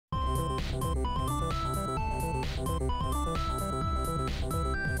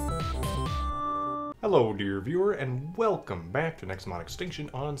Hello, dear viewer, and welcome back to Nexomon Extinction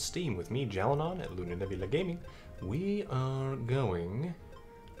on Steam with me, Jalanon, at Lunar Nebula Gaming. We are going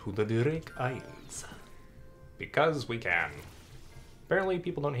to the Drake Isles. Because we can. Apparently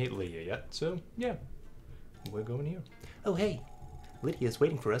people don't hate Lydia yet, so yeah, we're going here. Oh hey, Lydia's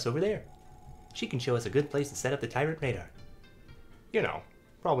waiting for us over there. She can show us a good place to set up the Tyrant radar. You know,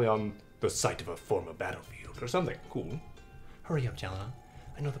 probably on the site of a former battlefield or something cool. Hurry up, Jalanon.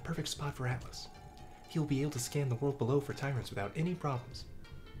 I know the perfect spot for Atlas. He'll be able to scan the world below for Tyrants without any problems.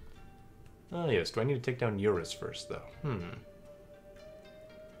 Ah yes, do I need to take down Eurus first, though?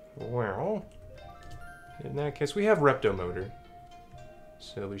 Well, in that case, we have Reptomotor.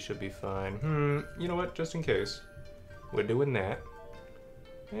 So we should be fine. You know what, just in case. We're doing that.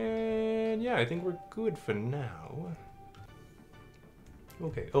 And yeah, I think we're good for now.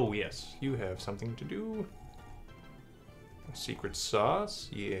 Okay, oh yes, you have something to do. Secret sauce,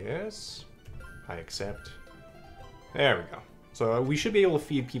 yes. I accept. There we go. So we should be able to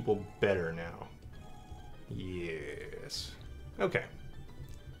feed people better now. Yes. Okay.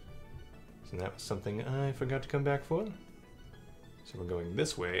 So that was something I forgot to come back for. So we're going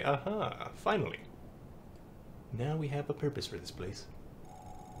this way. Aha! Finally. Now we have a purpose for this place.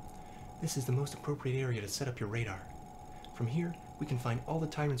 This is the most appropriate area to set up your radar. From here, we can find all the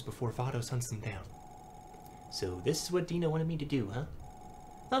Tyrants before Vados hunts them down. So this is what Dina wanted me to do, huh?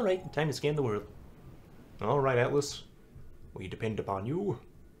 Alright, time to scan the world. Alright, Atlas. We depend upon you.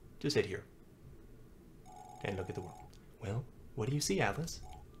 Just sit here. And look at the world. Well, what do you see, Atlas?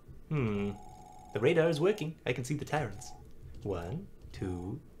 The radar is working. I can see the Tyrants. 1,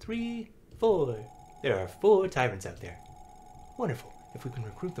 2, 3, 4. There are 4 Tyrants out there. Wonderful. If we can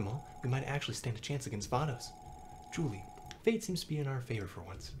recruit them all, we might actually stand a chance against Vados. Truly, fate seems to be in our favor for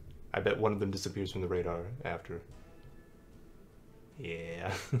once. I bet one of them disappears from the radar after.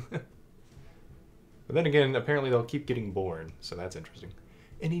 Yeah. But then again, apparently they'll keep getting born, so that's interesting.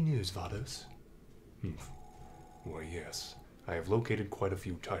 Any news, Vados? Why, yes. I have located quite a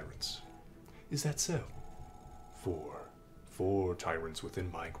few Tyrants. Is that so? 4 Tyrants within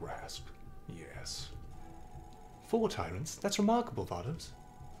my grasp. Yes. 4 Tyrants? That's remarkable, Vados.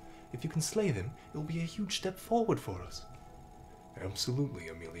 If you can slay them, it will be a huge step forward for us. Absolutely,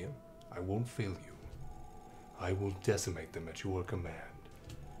 Amelia. I won't fail you. I will decimate them at your command.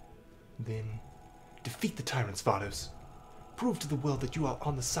 Then, defeat the Tyrants, Vados. Prove to the world that you are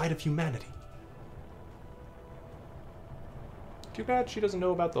on the side of humanity. Too bad she doesn't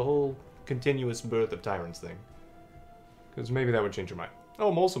know about the whole continuous birth of Tyrants thing. Because maybe that would change her mind.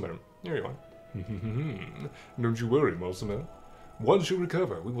 Oh, Mulcimer. Here you are. Don't you worry, Mulcimer. Once you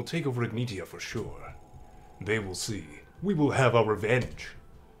recover, we will take over Ignitia for sure. They will see. We will have our revenge.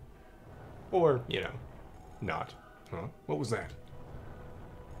 Or, you know, not. Huh? What was that?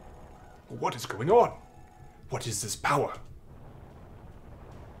 What is going on? What is this power?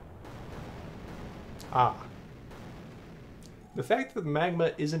 Ah. The fact that the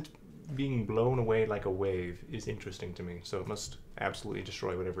magma isn't being blown away like a wave is interesting to me, so it must absolutely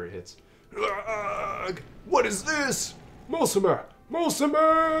destroy whatever it hits. Ugh! What is this? Mulcimer!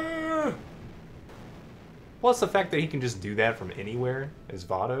 Mulcimer! Plus the fact that he can just do that from anywhere as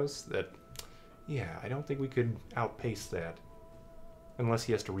Vados, that, yeah, I don't think we could outpace that. Unless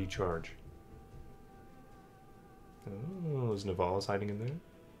he has to recharge. Oh, is Navalis hiding in there?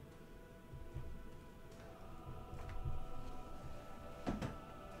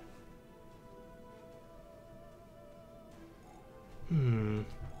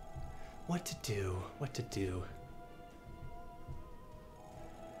 What to do? What to do?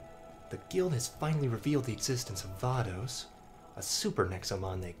 The guild has finally revealed the existence of Vados. A super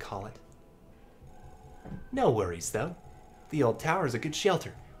Nexomon, they call it. No worries, though. The old tower is a good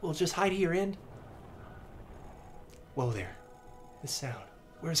shelter. We'll just hide here and... Whoa there. This sound.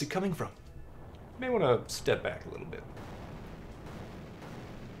 Where is it coming from? May want to step back a little bit.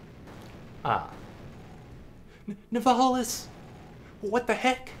 Ah. Navalis! What the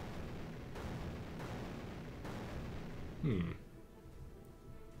heck?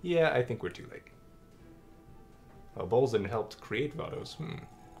 Yeah, I think we're too late. Oh, Bolzan helped create Vados.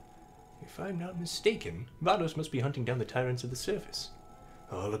 If I'm not mistaken, Vados must be hunting down the Tyrants of the surface.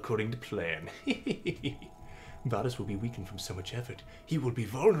 All according to plan. Vados will be weakened from so much effort. He will be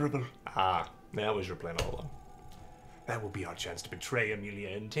vulnerable. Ah, that was your plan all along. That will be our chance to betray Amelia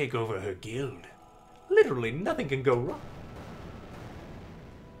and take over her guild. Literally nothing can go wrong.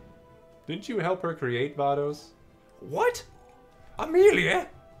 Didn't you help her create Vados? What? Amelia?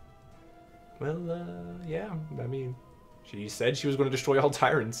 Well, yeah, I mean, she said she was going to destroy all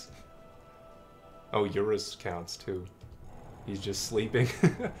Tyrants. Oh, Eurus counts, too. He's just sleeping.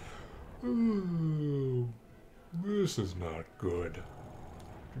 Ooh, this is not good.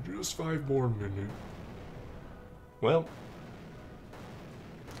 Just 5 more minutes. Well,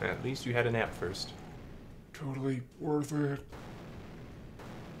 at least you had a nap first. Totally worth it.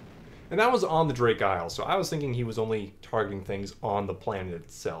 And that was on the Drake Isle, so I was thinking he was only targeting things on the planet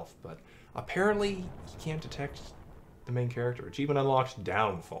itself, but apparently he can't detect the main character, which even unlocks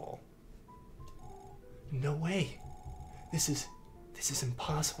Downfall. No way. This is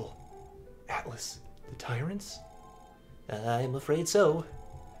impossible. Atlas, the Tyrants? I'm afraid so.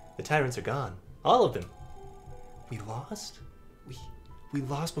 The Tyrants are gone. All of them. We lost? We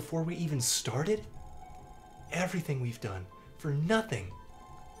lost before we even started? Everything we've done for nothing.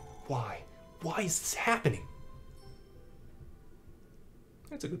 Why? Why is this happening?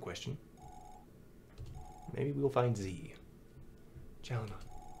 That's a good question. Maybe we'll find Z. Jalanon.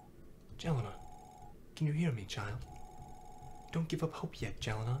 Jalanon. Can you hear me, child? Don't give up hope yet,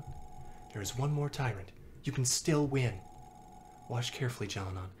 Jalanon. There is one more tyrant. You can still win. Watch carefully,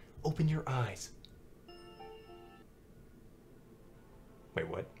 Jalanon. Open your eyes. Wait,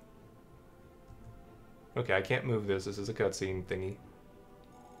 what? Okay, I can't move this. This is a cutscene thingy.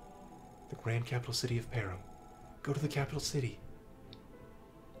 The grand capital city of Param. Go to the capital city.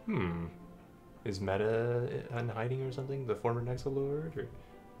 Is Meta in hiding or something? The former Nexolord? Or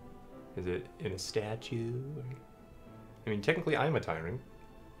is it in a statue? Or... I mean, technically I'm a tyrant,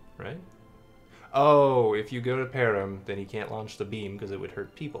 right? Oh, if you go to Param, then he can't launch the beam because it would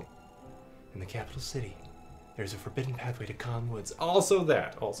hurt people. In the capital city, there's a forbidden pathway to Khan Woods. Also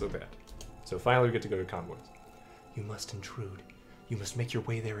that. So finally we get to go to Khan Woods. You must intrude. You must make your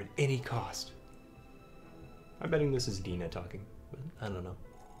way there at any cost. I'm betting this is Dina talking, but I don't know.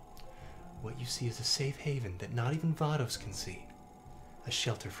 What you see is a safe haven that not even Vados can see. A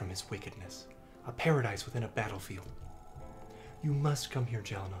shelter from his wickedness. A paradise within a battlefield. You must come here,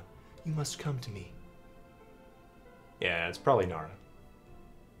 Jalanon. You must come to me. Yeah, it's probably Nara.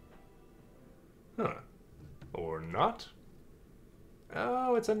 Huh. Or not?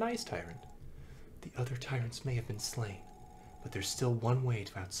 Oh, it's a nice tyrant. The other tyrants may have been slain, but there's still one way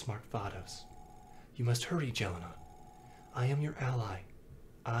to outsmart Vados. You must hurry, Jalanon. I am your ally.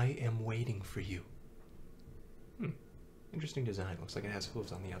 I am waiting for you. Interesting design. Looks like it has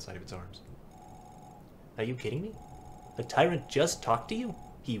hooves on the outside of its arms. Are you kidding me? The tyrant just talked to you?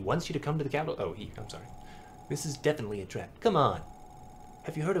 He wants you to come to the capital. Oh, I'm sorry. This is definitely a trap. Come on.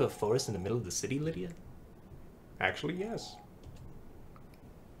 Have you heard of a forest in the middle of the city, Lydia? Actually, yes.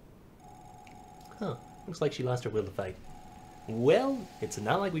 Huh. Looks like she lost her will to fight. Well, it's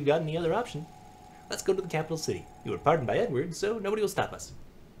not like we've got any other option. Let's go to the capital city. You were pardoned by Edward, so nobody will stop us.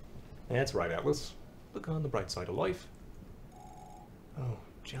 That's right, Atlas. Look on the bright side of life. Oh,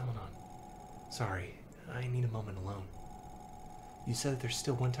 Jalanon. Sorry, I need a moment alone. You said that there's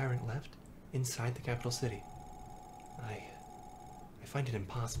still one tyrant left? Inside the capital city? I find it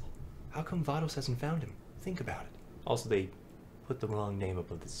impossible. How come Vados hasn't found him? Think about it. Also, they put the wrong name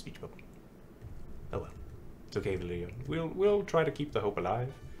above the speech bubble. Oh well. It's okay, Lydia. We'll try to keep the hope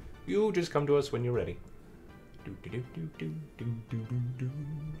alive. You just come to us when you're ready.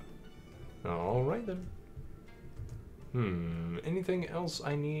 Alright then. Anything else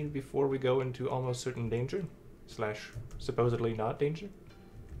I need before we go into almost certain danger? / supposedly not danger?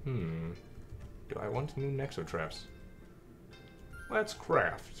 Do I want new Nexotraps? Let's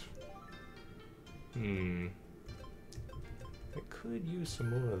craft. I could use some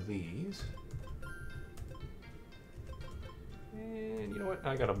more of these. And you know what?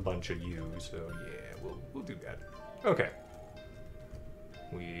 I got a bunch of you, so yeah, we'll do that. Okay.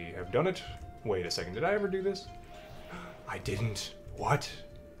 We have done it. Wait a second, did I ever do this? I didn't. What?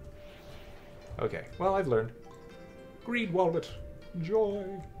 Okay, well, I've learned. Greed wallet. Joy.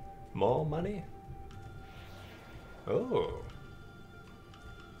 More money. Oh.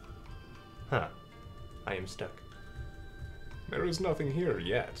 Huh. I am stuck. There is nothing here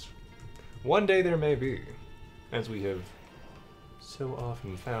yet. One day there may be, as we have so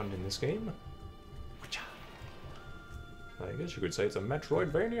often found in this game. I guess you could say it's a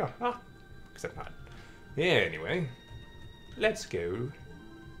Metroidvania. Except not. Anyway, let's go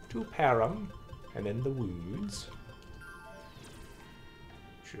to Param and then the woods.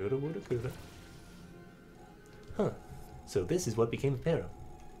 Shoulda, woulda, coulda. Huh. So this is what became of Param.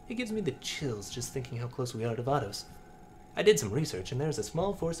 It gives me the chills just thinking how close we are to Vados. I did some research, and there's a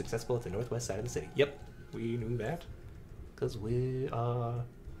small force accessible at the northwest side of the city. Yep, we knew that. Because we are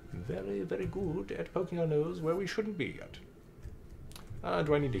very, very good at poking our nose where we shouldn't be yet.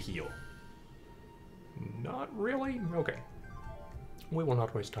 Do I need to heal? Not really? Okay. We will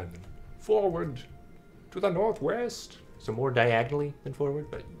not waste time then. Forward! To the northwest! So more diagonally than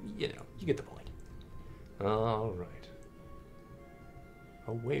forward, but you know, you get the point. All right.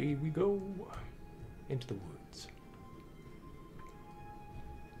 Away we go into the woods.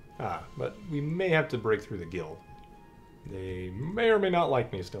 Ah, but we may have to break through the guild. They may or may not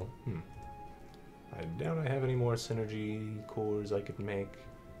like me still. I doubt I have any more synergy cores I could make.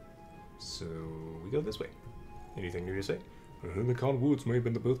 So we go this way. Anything new to say? The Khan Woods may have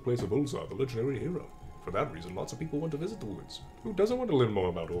been the birthplace of Ulzar, the legendary hero. For that reason, lots of people want to visit the woods. Who doesn't want to learn more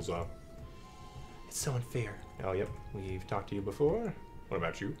about Ulzar? It's so unfair. Oh, yep. We've talked to you before. What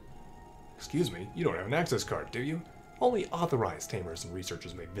about you? Excuse me, you don't have an access card, do you? Only authorized tamers and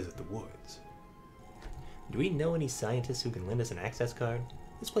researchers may visit the woods. Do we know any scientists who can lend us an access card?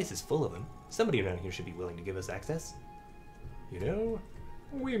 This place is full of them. Somebody around here should be willing to give us access. You know,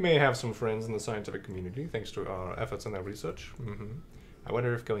 we may have some friends in the scientific community thanks to our efforts in that research. I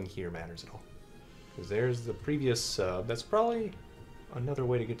wonder if going here matters at all. Because there's the previous sub. That's probably another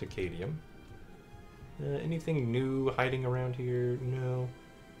way to get to Cadium. Anything new hiding around here? No.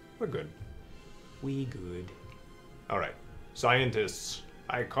 We're good. We good. Alright. Scientists,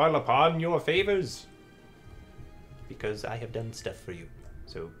 I call upon your favors. Because I have done stuff for you.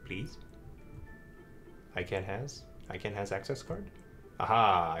 So, please? I can has access card?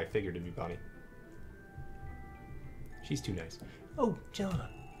 Aha, I figured it'd be Bonnie. She's too nice. Oh, John.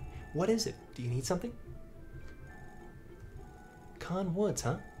 What is it? Do you need something? Khan Woods,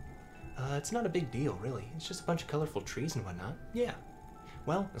 huh? It's not a big deal, really. It's just a bunch of colorful trees and whatnot. Yeah.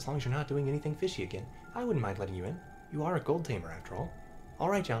 Well, as long as you're not doing anything fishy again, I wouldn't mind letting you in. You are a gold tamer, after all. All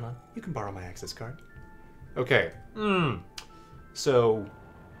right, John, you can borrow my access card. Okay. So,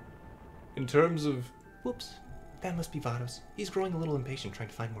 in terms of... Whoops. That must be Vados. He's growing a little impatient trying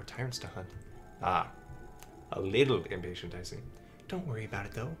to find more tyrants to hunt. Ah. A little impatient, I see. Don't worry about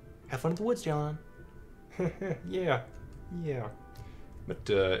it, though. Have fun in the woods, John. Yeah. But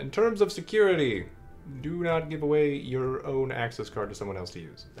in terms of security, do not give away your own access card to someone else to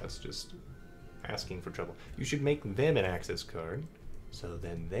use. That's just asking for trouble. You should make them an access card, so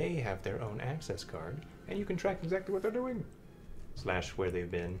then they have their own access card, and you can track exactly what they're doing. / where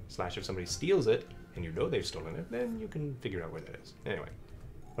they've been, / if somebody steals it, and you know they've stolen it, then you can figure out where that is. Anyway,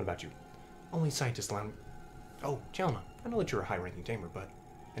 what about you? Only scientists allow... Oh, Chalna, I know that you're a high-ranking tamer, but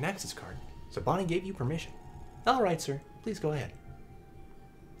an access card. So Bonnie gave you permission. All right, sir. Please go ahead.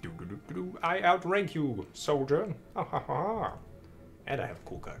 I outrank you, soldier. Ha ha ha. And I have a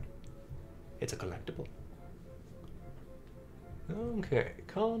cool card. It's a collectible. Okay,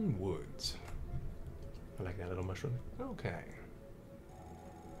 Khan Woods. I like that little mushroom. Okay.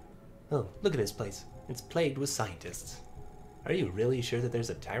 Oh, look at this place. It's plagued with scientists. Are you really sure that there's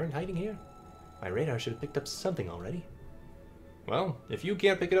a tyrant hiding here? My radar should have picked up something already. Well, if you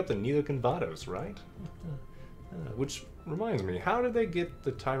can't pick it up, then neither can Vados, right? Which reminds me, how did they get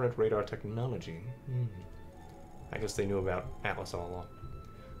the Tyrant radar technology? I guess they knew about Atlas all along.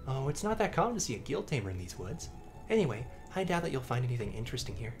 Oh, it's not that common to see a guild tamer in these woods. Anyway, I doubt that you'll find anything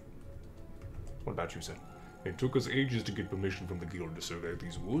interesting here. What about you, son? It took us ages to get permission from the guild to survey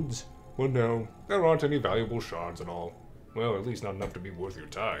these woods. Well, no, there aren't any valuable shards at all. Well, at least not enough to be worth your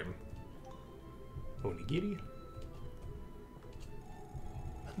time. Onigiri?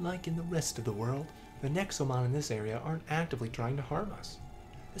 Unlike in the rest of the world, the Nexomon in this area aren't actively trying to harm us.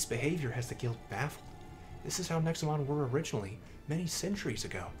 This behavior has the guild baffled. This is how Nexomon were originally, many centuries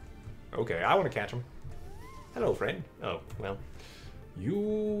ago. Okay, I want to catch him. Hello, friend. Oh, well.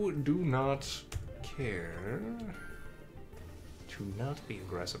 You do not care to not be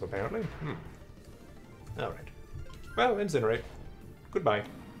aggressive, apparently. Alright. Well, incinerate. Goodbye.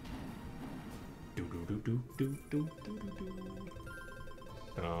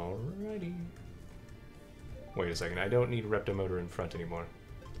 Alrighty. Wait a second, I don't need Reptomotor in front anymore.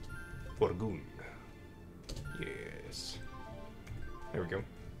 Orgoon. Yes. There we go.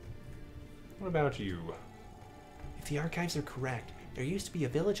 What about you? If the archives are correct, there used to be a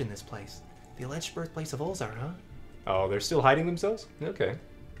village in this place. The alleged birthplace of Ulzar, huh? Oh, they're still hiding themselves? Okay.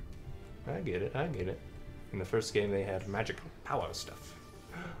 I get it, I get it. In the first game they had magic power stuff.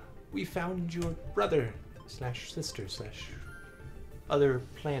 We found your brother / sister / other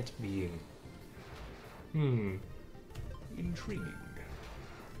plant being. Intriguing.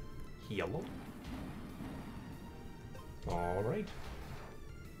 Yellow. Alright.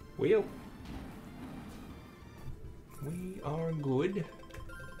 Well. We are good.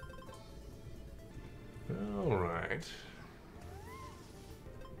 Alright.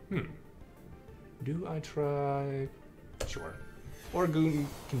 Do I try? Sure. Orgoon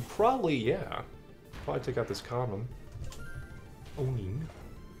can probably, probably take out this common. Onin.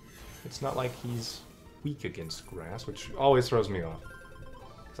 It's not like he's weak against grass, which always throws me off.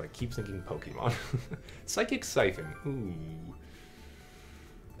 Because I keep thinking Pokemon. Psychic Siphon. Ooh.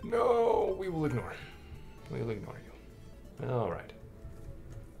 No, we will ignore. We'll ignore you. Alright.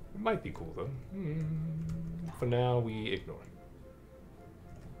 It might be cool, though. For now, we ignore.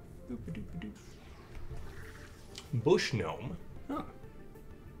 Bush gnome. Huh.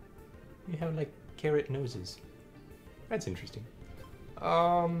 You have, like, carrot noses. That's interesting.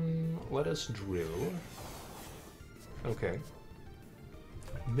 Let us drill. Okay.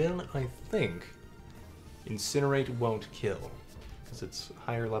 Then I think Incinerate won't kill. Because it's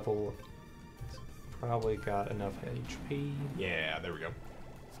higher level. It's probably got enough HP. Yeah, there we go.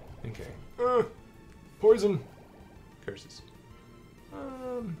 Okay. Poison! Curses.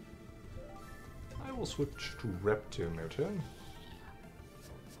 I will switch to Reptimotor.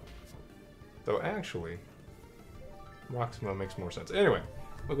 Though actually, Roximo makes more sense. Anyway,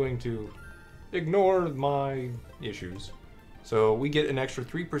 we're going to ignore my issues. So we get an extra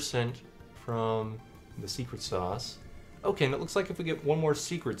 3% from the secret sauce. Okay, and it looks like if we get one more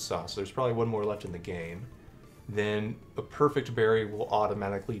secret sauce, there's probably one more left in the game, then a perfect berry will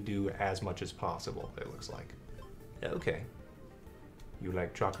automatically do as much as possible, it looks like. Okay. You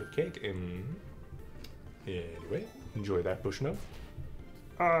like chocolate cake? Anyway, enjoy that bush gnome.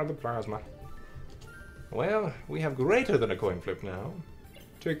 Ah, the plasma. Well, we have greater than a coin flip now.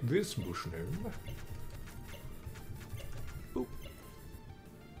 Take this bush gnome. Boop.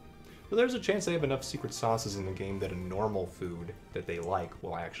 Well, there's a chance they have enough secret sauces in the game that a normal food that they like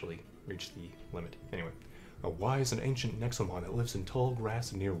will actually reach the limit. Anyway, a wise and ancient Nexomon that lives in tall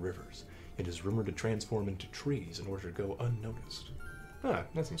grass near rivers. It is rumored to transform into trees in order to go unnoticed. Ah,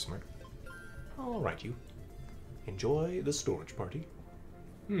 that seems smart. Alright, you. Enjoy the storage party.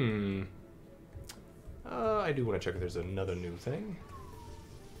 I do want to check if there's another new thing.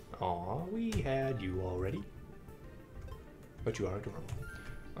 Aw, we had you already. But you are adorable.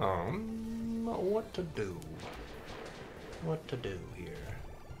 What to do? What to do here?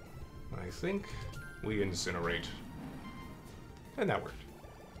 I think we incinerate. And that worked.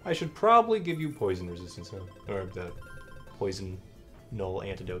 I should probably give you poison resistance now. Or the poison null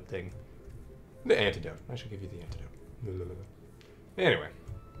antidote thing. The antidote. I should give you the antidote. Anyway,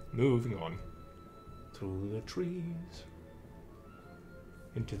 moving on. Through the trees.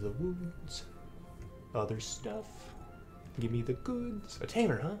 Into the woods. Other stuff. Give me the goods. A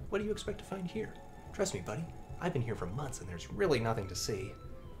tamer, huh? What do you expect to find here? Trust me, buddy. I've been here for months and there's really nothing to see.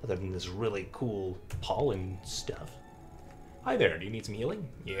 Other than this really cool pollen stuff. Hi there, do you need some healing?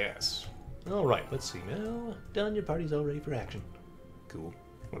 Yes. Alright, let's see now. Done, your party's all ready for action. Cool.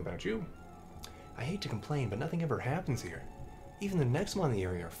 What about you? I hate to complain, but nothing ever happens here. Even the Nexomon in the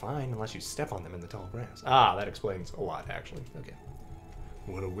area are fine unless you step on them in the tall grass. Ah, that explains a lot, actually. Okay.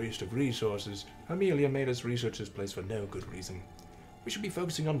 What a waste of resources. Amelia made us research this place for no good reason. We should be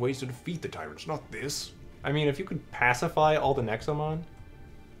focusing on ways to defeat the tyrants, not this. I mean, if you could pacify all the Nexomon,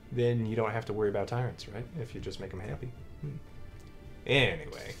 then you don't have to worry about tyrants, right? If you just make them happy.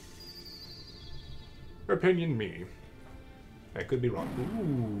 Anyway. Opinion me. I could be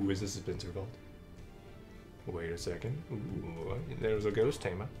wrong. Ooh, is this a Spencer Vault? Wait a second. Ooh, there's a ghost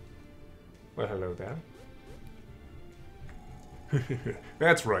tamer. Well, hello there.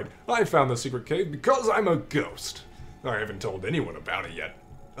 That's right. I found the secret cave because I'm a ghost. I haven't told anyone about it yet.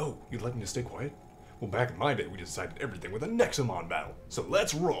 Oh, you'd like me to stay quiet? Well, back in my day, we decided everything with a Nexomon battle. So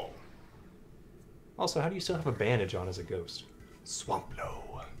let's roll. Also, how do you still have a bandage on as a ghost?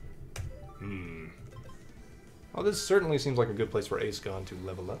 Swamplow. Well, this certainly seems like a good place for Ace Gone to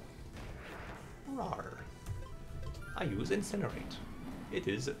level up. Rawr. I use Incinerate. It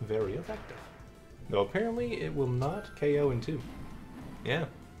is very effective. Though apparently it will not KO in 2. Yeah.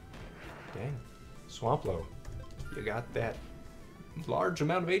 Dang. Swamplow. You got that large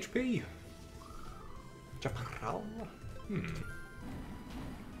amount of HP. Chaparral?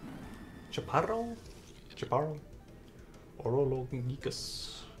 Chaparral? Chaparral?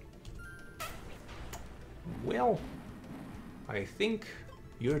 Orologicus. Well, I think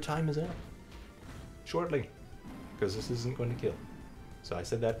your time is up. Shortly. Because this isn't going to kill. So I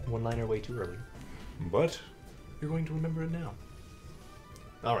said that one-liner way too early. But you're going to remember it now.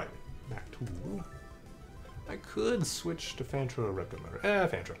 Alright, back to... I could switch to Fantra or Reptimotor.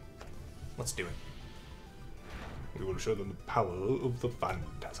 Fantra. Let's do it. We will show them the power of the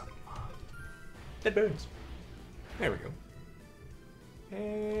Phantasm. That burns. There we go.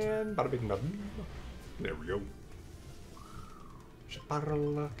 And bada bing bada. There we go.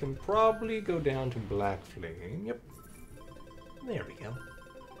 Chaparral can probably go down to Black Flame. Yep. There we go.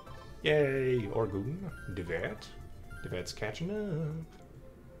 Yay, Orgoon. Divet. Divet's catching up.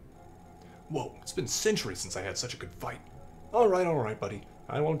 Whoa, it's been centuries since I had such a good fight. All right, buddy.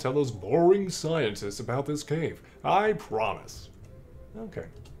 I won't tell those boring scientists about this cave. I promise. Okay.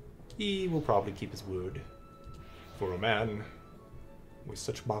 He will probably keep his word. For a man with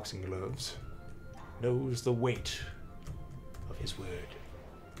such boxing gloves, knows the weight of his word.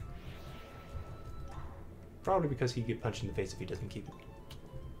 Probably because he'd get punched in the face if he doesn't keep it.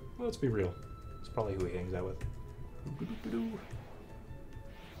 Well, let's be real. It's probably who he hangs out with.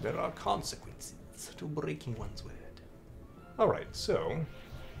 There are consequences to breaking one's word. Alright, so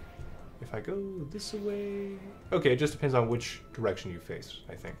if I go this way... Okay, it just depends on which direction you face,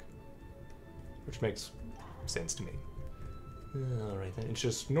 I think. Which makes sense to me. Alright then, it's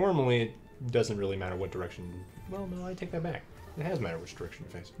just normally it doesn't really matter what direction... Well, no, I take that back. It has mattered which direction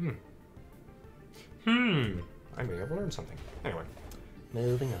you face. I may have learned something. Anyway,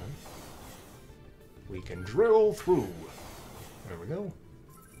 moving on. We can drill through. There we go.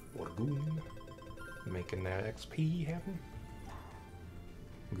 Orgoon. Making that XP happen.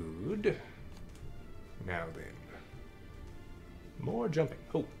 Good. Now then. More jumping.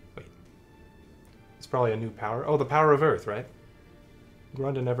 Oh, wait. It's probably a new power. Oh, the power of Earth, right?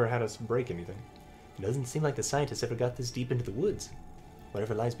 Grunda never had us break anything. It doesn't seem like the scientists ever got this deep into the woods.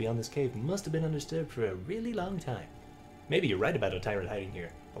 Whatever lies beyond this cave must have been undisturbed for a really long time. Maybe you're right about a tyrant hiding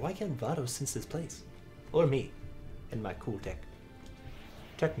here. Or why can't Vados sense this place? Or me, and my cool tech.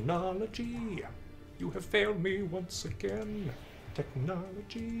 Technology! You have failed me once again.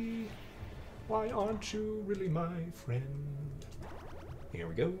 Technology! Why aren't you really my friend? Here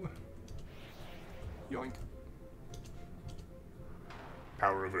we go. Yoink.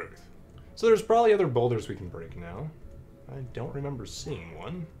 Power of Earth. So there's probably other boulders we can break now. I don't remember seeing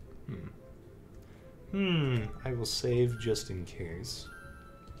one. I will save just in case.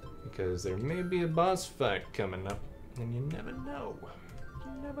 Because there may be a boss fight coming up, and you never know.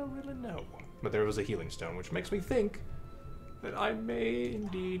 You never really know. But there was a healing stone, which makes me think that I may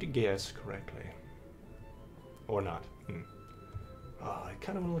indeed guess correctly. Or not. Oh, I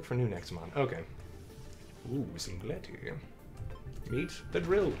kind of want to look for new Nexomon. Okay. Ooh, Singletti. Meet the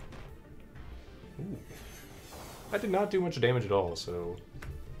drill. Ooh. I did not do much damage at all, so...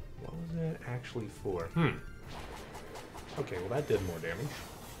 What was that actually for? Okay, well that did more damage.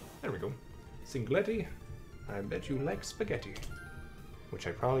 There we go. Singletti, I bet you like spaghetti. Which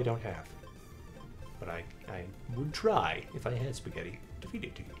I probably don't have. But I would try if I had spaghetti to feed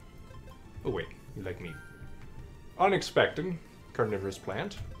it to you. Oh wait, you like meat. Unexpected carnivorous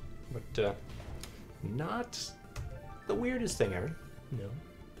plant. But, not the weirdest thing ever. No.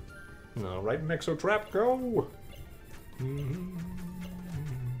 Alright, Nexotrap, go!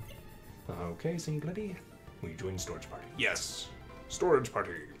 Okay, Singletti. We join storage party. Yes! Storage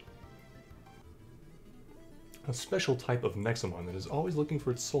party! A special type of Nexomon that is always looking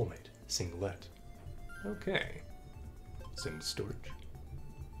for its soulmate. Singlet. Okay. Send to storage.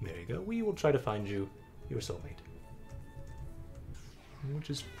 There you go. We will try to find you your soulmate.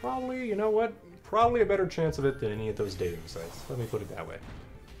 Which is probably, you know what? Probably a better chance of it than any of those dating sites. Let me put it that way.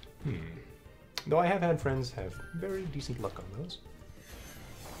 Though I have had friends have very decent luck on those.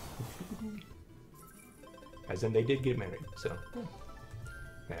 As in they did get married, so yeah.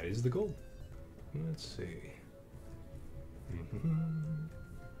 That is the goal. Let's see.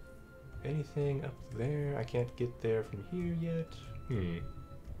 Anything up there? I can't get there from here yet.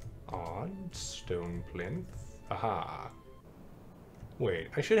 Odd stone plinth. Aha. Wait,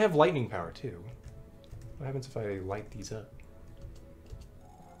 I should have lightning power too. What happens if I light these up?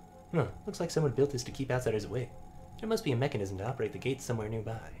 Huh, looks like someone built this to keep outsiders away. There must be a mechanism to operate the gates somewhere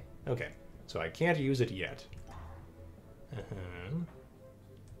nearby. Okay, so I can't use it yet.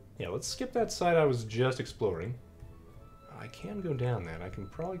 Yeah, let's skip that side I was just exploring. I can go down that. I can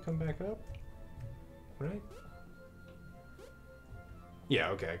probably come back up. Right? Yeah,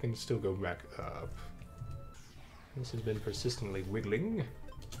 okay, I can still go back up. This has been persistently wiggling.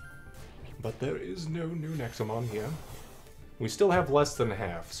 But there is no new Nexomon here. We still have less than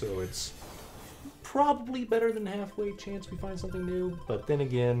half, so it's probably better than halfway chance we find something new. But then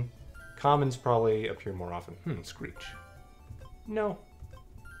again, commons probably appear more often. Screech. No.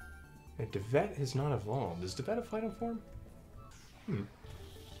 And Devet has not evolved. Is Devet a final form?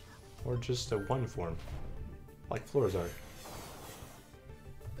 Or just a one form? Like Florizard.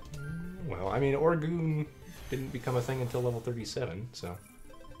 Well, I mean, Orgoon didn't become a thing until level 37, so...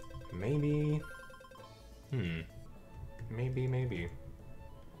 Maybe... Maybe.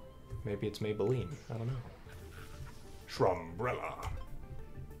 Maybe it's Maybelline. I don't know. Shrumbrella.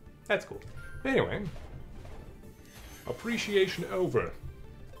 That's cool. Anyway. Appreciation over.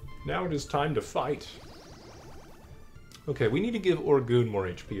 Now it is time to fight. Okay, we need to give Orgoon more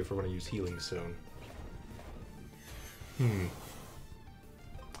HP if we're going to use Healing Stone.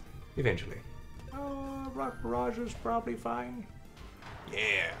 Eventually. Rock Barrage is probably fine.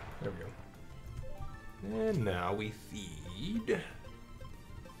 Yeah, there we go. And now we feed.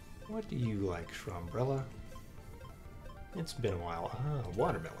 What do you like, Shrambrella? It's been a while. Ah,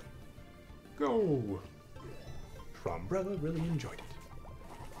 watermelon. Go! Shrambrella really enjoyed it.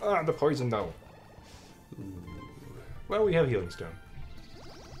 Ah, the poison though. Ooh. Well, we have Healing Stone.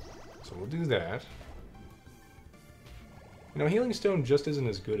 So we'll do that. You know, Healing Stone just isn't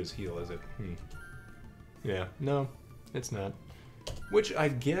as good as Heal, is it? Yeah, no, it's not. Which I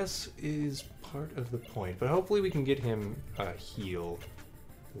guess is part of the point, but hopefully we can get him Heal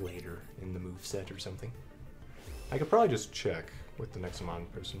later in the moveset or something. I could probably just check with the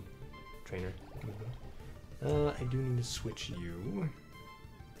Nexomon person. Trainer. I do need to switch you.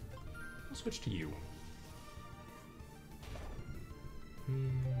 I'll switch to you.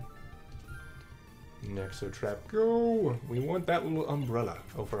 Nexo Trap, go! We want that little umbrella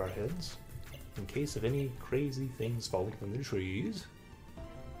over our heads in case of any crazy things falling from the trees.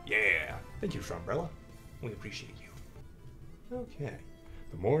 Yeah! Thank you, Shrambrella. We appreciate you. Okay.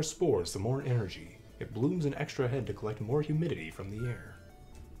 The more spores, the more energy. It blooms an extra head to collect more humidity from the air.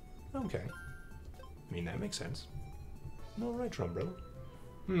 Okay. I mean, that makes sense. Alright, Shrambrella.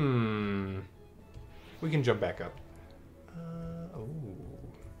 We can jump back up. Oh.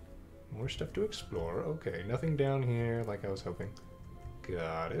 More stuff to explore. Okay, nothing down here like I was hoping.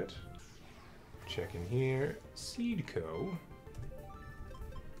 Got it. Check in here. Seedco.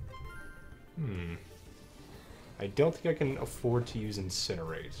 I don't think I can afford to use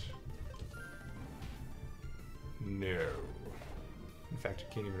Incinerate. No. In fact,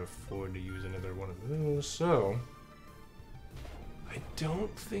 I can't even afford to use another one of those, so... I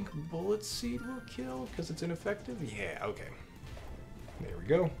don't think Bullet Seed will kill because it's ineffective. Yeah, okay. There we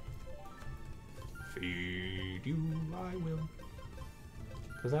go. Feed you, I will.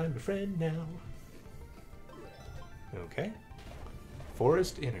 Because I'm a friend now. Okay.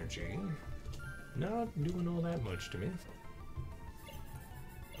 Forest Energy. Not doing all that much to me.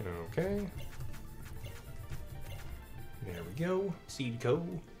 Okay. There we go. Seedco.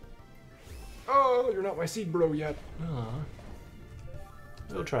 Oh, you're not my seed bro yet. Aw.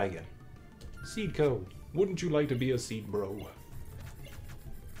 We'll try again. Seedco, wouldn't you like to be a seed bro?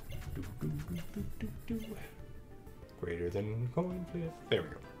 Greater than coin flip. There we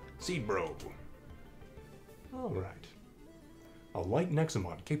go. Seed bro. Alright. A light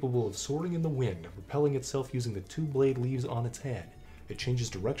Nexomon capable of soaring in the wind and propelling itself using the two blade leaves on its head. It changes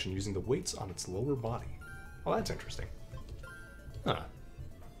direction using the weights on its lower body. Oh, that's interesting. Huh.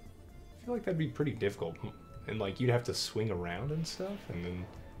 I feel like that'd be pretty difficult. And like you'd have to swing around and stuff, and then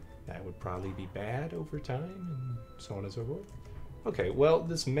that would probably be bad over time, and so on and so forth. Okay, well,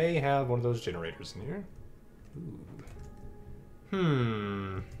 this may have one of those generators in here.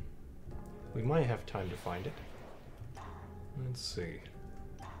 Ooh. We might have time to find it. Let's see.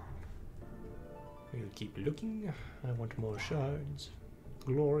 We'll keep looking. I want more shards.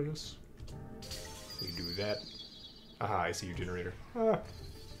 Glorious. We do that. Aha, I see your generator. Ah.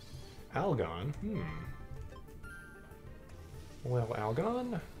 Algon. Well,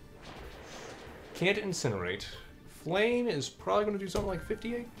 Algon. Can't incinerate. Flame is probably going to do something like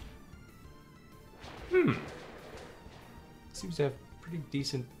 58. Seems to have pretty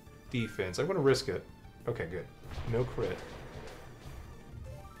decent defense. I'm going to risk it. Okay, good. No crit.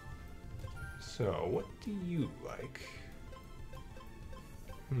 So, what do you like?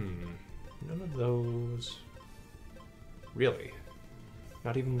 None of those. Really?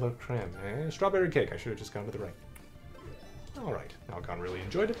 Not even the creme, eh? Strawberry cake. I should have just gone to the right. Alright. Algon really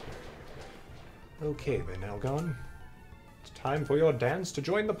enjoyed it. Okay then, Algon. It's time for your dance to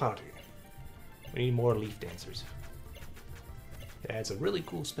join the party. We need more leaf dancers. It adds a really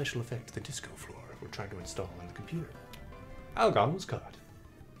cool special effect to the disco floor we're trying to install on the computer. Algon was caught.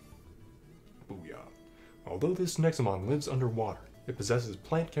 Booyah. Although this Nexomon lives underwater, it possesses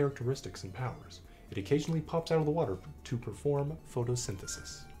plant characteristics and powers. It occasionally pops out of the water to perform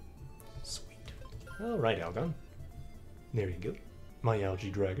photosynthesis. Sweet. Alright, Algon. There you go. My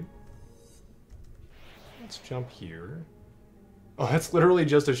algae dragon. Let's jump here. Oh, that's literally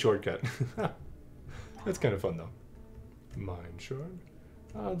just a shortcut. That's kind of fun, though. Mine shard.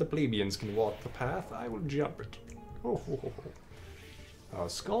 The plebeians can walk the path. I will jump it. Oh, ho, ho, ho.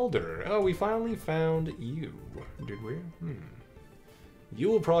 Scalder. Oh, we finally found you. Did we? You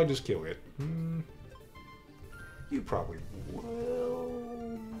will probably just kill it. You probably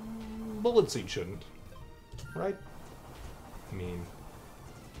will. Bullet Seed shouldn't. Right? I mean,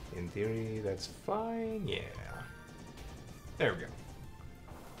 in theory, that's fine. Yeah. There we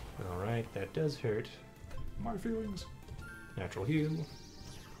go. Alright, that does hurt. My feelings. Natural heal.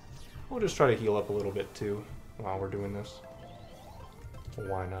 We'll just try to heal up a little bit too while we're doing this.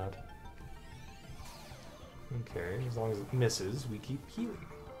 Why not? Okay, as long as it misses, we keep healing.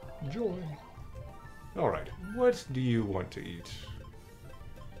 Joy. Alright, what do you want to eat?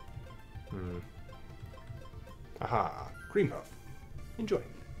 Aha, cream puff. Enjoy.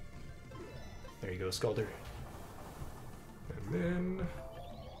 There you go, Scalder. And then...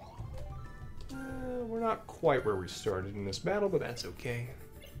 we're not quite where we started in this battle, but that's okay.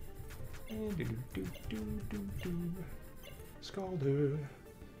 Scalder.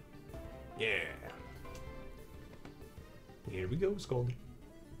 Yeah. Here we go, Scalder.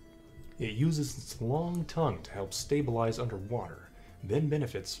 It uses its long tongue to help stabilize underwater, then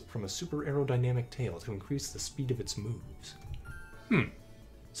benefits from a super aerodynamic tail to increase the speed of its moves.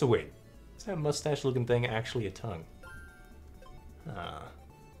 So wait, is that mustache-looking thing actually a tongue?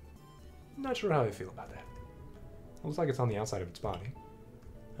 Not sure how I feel about that. Looks like it's on the outside of its body.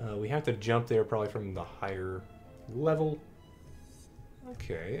 We have to jump there probably from the higher level.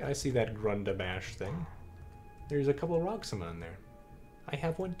 Okay, I see that Grundabash thing. There's a couple of Nexomon there. I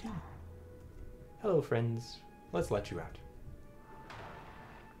have one too. Hello, friends. Let's let you out.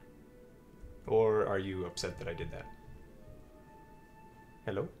 Or are you upset that I did that?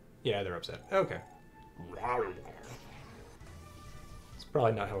 Hello? Yeah, they're upset. Okay. It's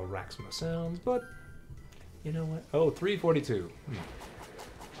probably not how a Nexomon sounds, but you know what? Oh, 342.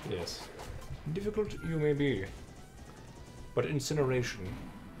 Yes. Difficult you may be, but incineration,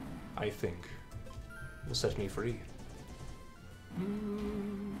 I think, will set me free.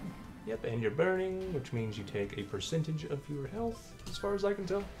 Yep, and you're burning, which means you take a percentage of your health, as far as I can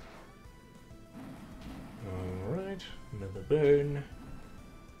tell. Alright, another burn.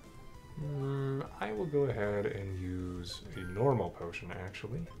 I will go ahead and use a normal potion,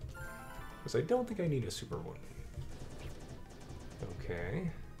 actually, because I don't think I need a super one.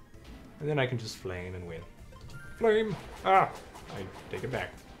 Okay. And then I can just flame and win. Flame! Ah! I take it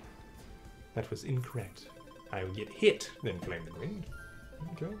back. That was incorrect. I will get hit, then flame and win.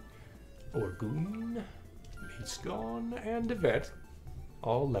 Okay. Orgoon, He's gone, and Yvette.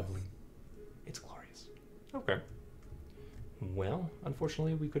 All leveling. It's glorious. Okay. Well,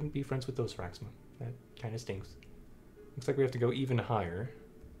 unfortunately, we couldn't be friends with those Nexomon. That kind of stinks. Looks like we have to go even higher.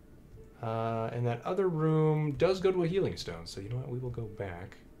 And that other room does go to a healing stone, so you know what? We will go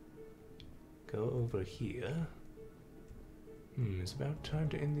back. Go over here. It's about time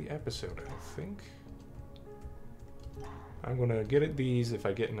to end the episode, I think. I'm gonna get at these. If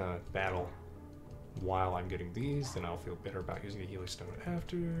I get in a battle while I'm getting these, then I'll feel better about using a healing stone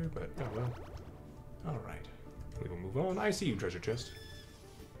after, but oh well. Alright. We will move on. I see you, treasure chest.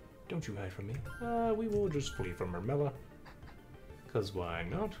 Don't you hide from me. We will just flee from Nebula. 'Cause why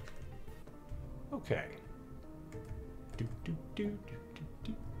not? Okay.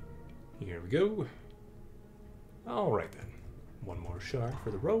 Here we go. Alright then. One more shard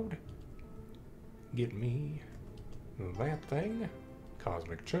for the road. Get me that thing.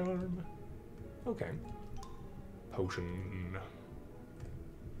 Cosmic Charm. Okay. Potion.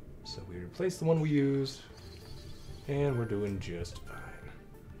 So we replaced the one we used. And we're doing just fine.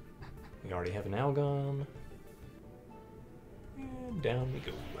 We already have an Algon. And down we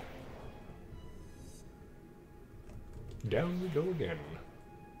go. Down we go again.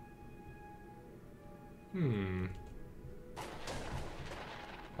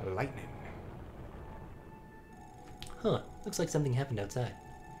 Lightning. Huh, looks like something happened outside.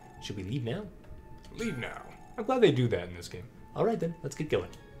 Should we leave now? Leave now. I'm glad they do that in this game. Alright then, let's get going.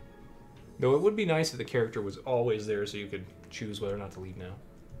 Though it would be nice if the character was always there so you could choose whether or not to leave now.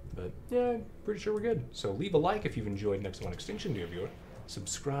 But yeah, I'm pretty sure we're good. So leave a like if you've enjoyed Nexomon Extinction, dear viewer.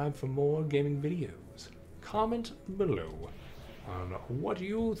 Subscribe for more gaming videos. Comment below on what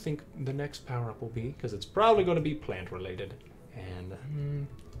you think the next power-up will be, because it's probably going to be plant-related. And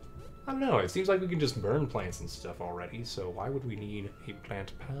I don't know, it seems like we can just burn plants and stuff already, so why would we need a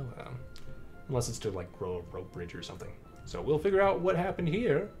plant power? Unless it's to like grow a rope bridge or something. So we'll figure out what happened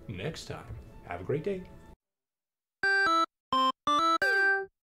here next time. Have a great day.